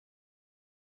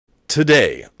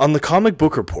Today, on the Comic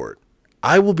Book Report,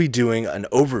 I will be doing an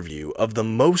overview of the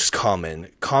most common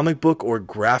comic book or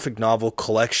graphic novel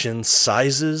collection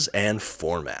sizes and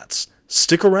formats.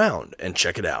 Stick around and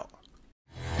check it out.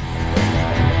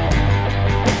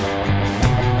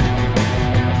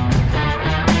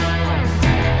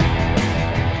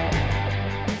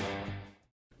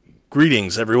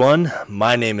 Greetings everyone,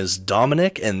 my name is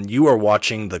Dominic and you are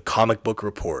watching the Comic Book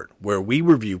Report, where we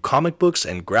review comic books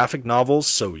and graphic novels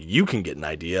so you can get an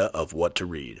idea of what to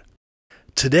read.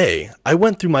 Today, I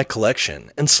went through my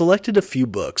collection and selected a few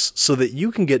books so that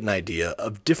you can get an idea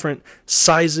of different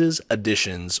sizes,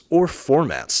 editions, or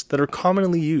formats that are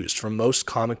commonly used for most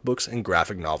comic books and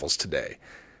graphic novels today.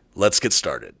 Let's get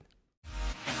started.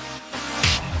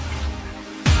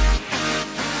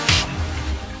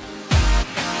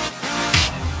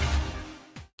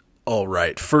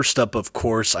 Alright, first up, of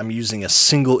course, I'm using a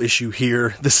single issue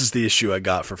here. This is the issue I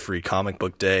got for Free Comic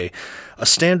Book Day. A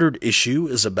standard issue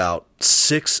is about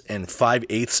 6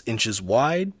 5/8 inches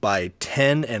wide by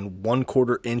 10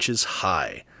 1/4 inches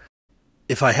high.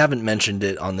 If I haven't mentioned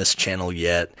it on this channel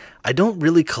yet, I don't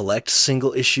really collect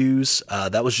single issues.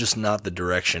 That was just not the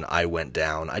direction I went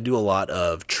down. I do a lot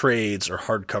of trades or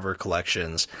hardcover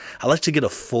collections. I like to get a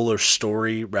fuller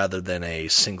story rather than a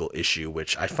single issue,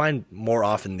 which I find more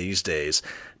often these days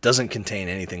doesn't contain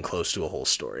anything close to a whole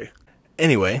story.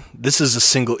 Anyway, this is a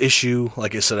single issue.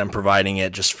 Like I said, I'm providing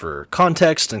it just for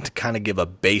context and to kind of give a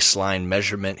baseline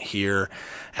measurement here.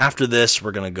 After this,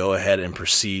 we're going to go ahead and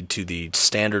proceed to the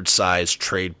standard size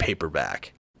trade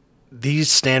paperback.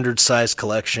 These standard size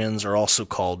collections are also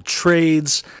called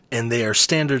trades, and they are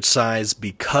standard size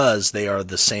because they are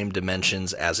the same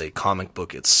dimensions as a comic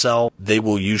book itself. They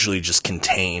will usually just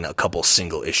contain a couple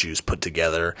single issues put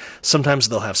together. Sometimes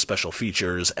they'll have special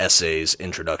features, essays,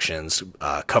 introductions,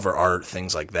 cover art,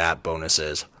 things like that,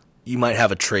 bonuses. You might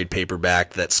have a trade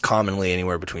paperback that's commonly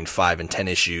anywhere between 5 and 10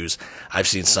 issues. I've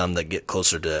seen some that get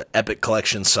closer to epic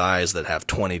collection size that have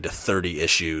 20 to 30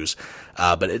 issues.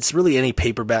 But it's really any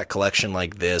paperback collection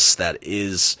like this that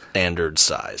is standard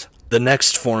size. The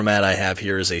next format I have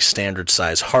here is a standard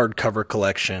size hardcover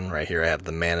collection. Right here I have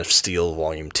the Man of Steel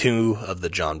Volume 2 of the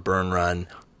John Byrne run.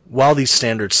 While these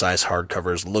standard size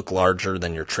hardcovers look larger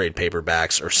than your trade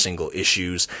paperbacks or single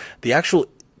issues, the actual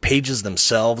pages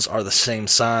themselves are the same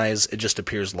size. It just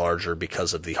appears larger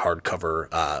because of the hardcover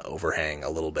overhang a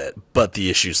little bit, but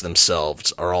the issues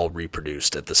themselves are all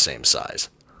reproduced at the same size.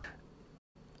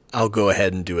 I'll go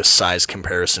ahead and do a size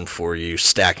comparison for you,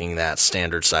 stacking that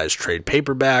standard size trade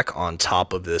paperback on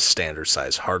top of this standard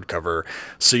size hardcover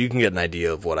so you can get an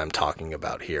idea of what I'm talking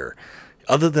about here.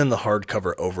 Other than the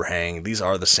hardcover overhang, these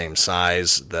are the same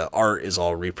size. The art is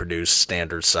all reproduced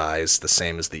standard size, the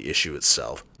same as the issue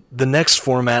itself. The next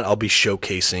format I'll be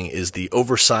showcasing is the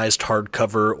oversized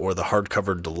hardcover or the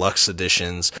hardcover deluxe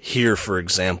editions. Here, for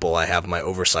example, I have my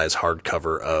oversized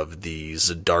hardcover of the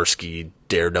Zdarsky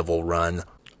Daredevil run.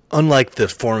 Unlike the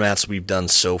formats we've done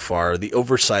so far, the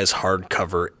oversized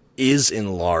hardcover is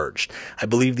enlarged. I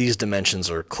believe these dimensions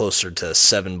are closer to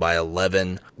 7 by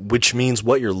 11, which means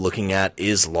what you're looking at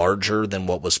is larger than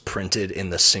what was printed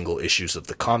in the single issues of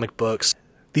the comic books.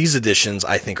 These editions,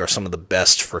 I think, are some of the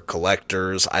best for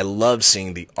collectors. I love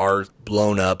seeing the art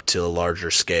blown up to a larger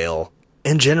scale.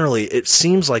 And generally, it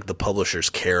seems like the publishers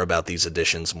care about these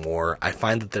editions more. I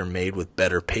find that they're made with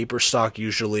better paper stock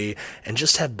usually, and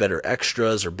just have better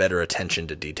extras or better attention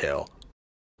to detail.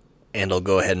 And I'll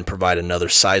go ahead and provide another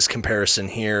size comparison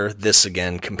here. This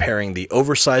again comparing the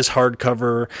oversized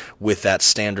hardcover with that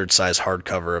standard size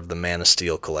hardcover of the Man of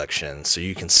Steel collection. So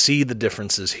you can see the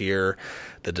differences here,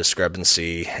 the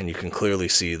discrepancy, and you can clearly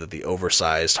see that the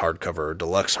oversized hardcover or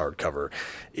deluxe hardcover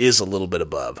is a little bit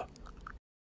above.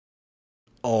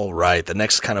 Alright, the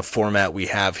next kind of format we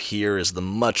have here is the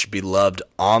much beloved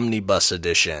Omnibus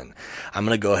edition. I'm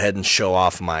going to go ahead and show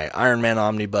off my Iron Man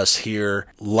Omnibus here.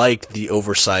 Like the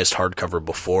oversized hardcover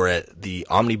before it, the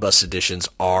Omnibus editions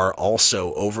are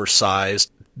also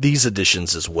oversized. These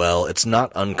editions as well, it's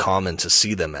not uncommon to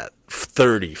see them at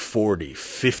 30, 40,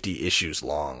 50 issues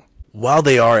long. While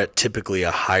they are at typically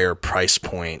a higher price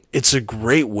point, it's a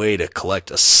great way to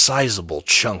collect a sizable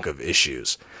chunk of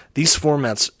issues. These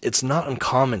formats, it's not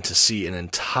uncommon to see an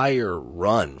entire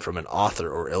run from an author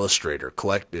or illustrator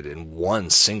collected in one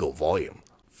single volume.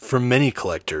 For many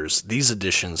collectors, these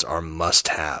editions are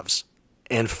must-haves,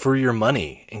 and for your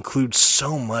money, include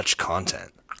so much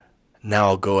content. Now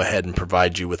I'll go ahead and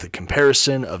provide you with a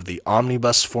comparison of the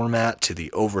omnibus format to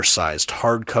the oversized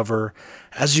hardcover.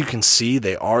 As you can see,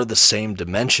 they are the same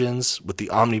dimensions, with the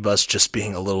omnibus just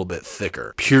being a little bit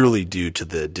thicker, purely due to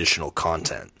the additional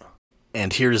content.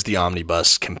 And here's the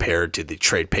Omnibus compared to the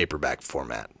trade paperback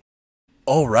format.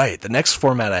 Alright, the next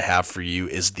format I have for you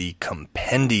is the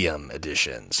Compendium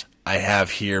editions. I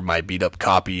have here my beat up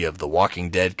copy of The Walking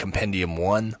Dead Compendium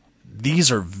 1.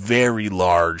 These are very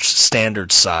large,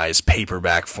 standard size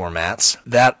paperback formats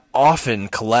that often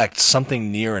collect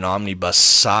something near an omnibus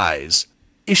size,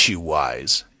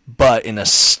 issue-wise, but in a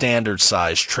standard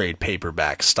size trade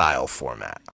paperback style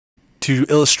format. To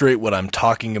illustrate what I'm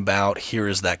talking about, here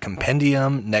is that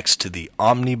compendium next to the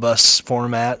omnibus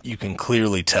format. You can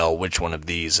clearly tell which one of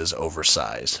these is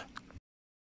oversized.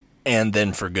 And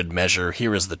then for good measure,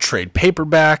 here is the trade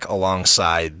paperback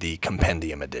alongside the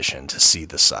compendium edition to see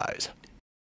the size.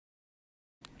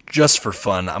 Just for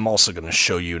fun, I'm also going to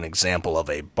show you an example of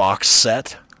a box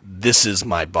set. This is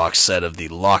my box set of the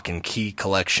Lock and Key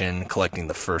collection, collecting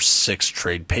the first 6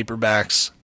 trade paperbacks.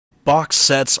 Box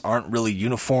sets aren't really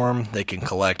uniform. They can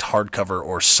collect hardcover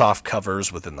or soft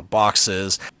covers within the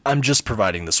boxes. I'm just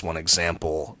providing this one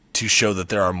example to show that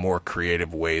there are more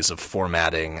creative ways of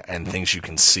formatting and things you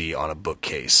can see on a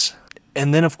bookcase.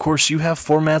 And then of course you have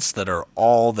formats that are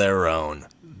all their own.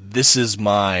 This is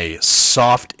my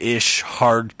soft-ish,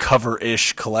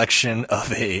 hardcover-ish collection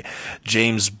of a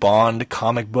James Bond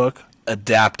comic book,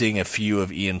 adapting a few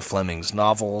of Ian Fleming's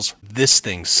novels. This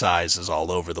thing's size is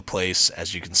all over the place,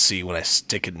 as you can see when I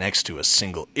stick it next to a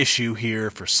single issue here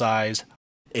for size.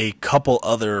 A couple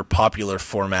other popular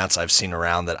formats I've seen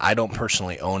around that I don't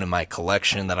personally own in my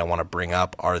collection that I want to bring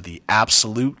up are the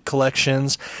Absolute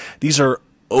collections. These are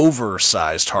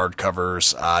oversized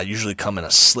hardcovers, usually come in a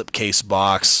slipcase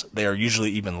box. They are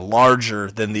usually even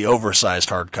larger than the oversized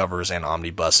hardcovers and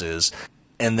omnibuses.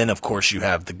 And then, of course, you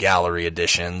have the gallery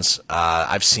editions.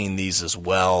 I've seen these as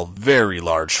well. Very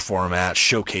large format,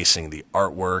 showcasing the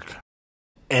artwork.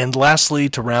 And lastly,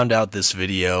 to round out this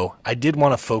video, I did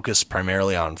want to focus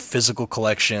primarily on physical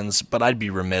collections, but I'd be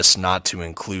remiss not to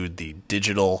include the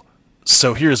digital.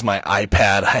 So here's my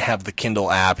iPad. I have the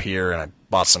Kindle app here, and I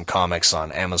bought some comics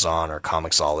on Amazon or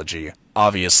Comixology.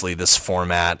 Obviously, this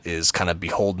format is kind of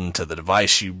beholden to the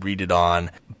device you read it on,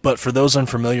 but for those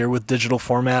unfamiliar with digital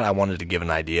format, I wanted to give an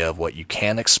idea of what you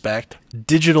can expect.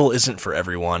 Digital isn't for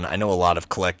everyone. I know a lot of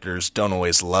collectors don't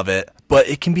always love it, but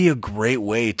it can be a great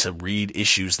way to read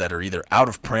issues that are either out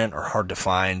of print or hard to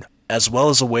find, as well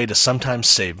as a way to sometimes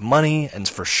save money and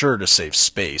for sure to save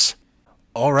space.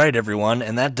 Alright everyone,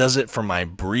 and that does it for my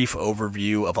brief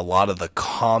overview of a lot of the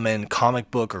common comic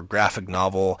book or graphic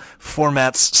novel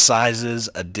formats, sizes,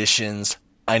 editions.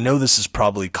 I know this is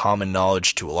probably common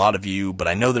knowledge to a lot of you, but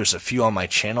I know there's a few on my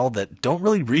channel that don't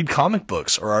really read comic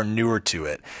books or are newer to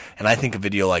it, and I think a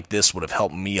video like this would have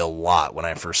helped me a lot when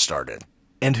I first started.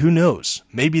 And who knows,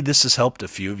 maybe this has helped a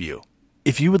few of you.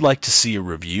 If you would like to see a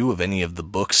review of any of the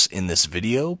books in this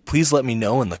video, please let me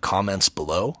know in the comments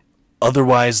below.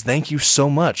 Otherwise, thank you so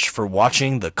much for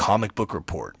watching The Comic Book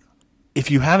Report.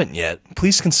 If you haven't yet,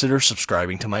 please consider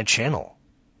subscribing to my channel,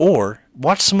 or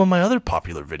watch some of my other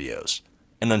popular videos.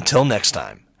 And until next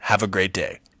time, have a great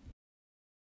day.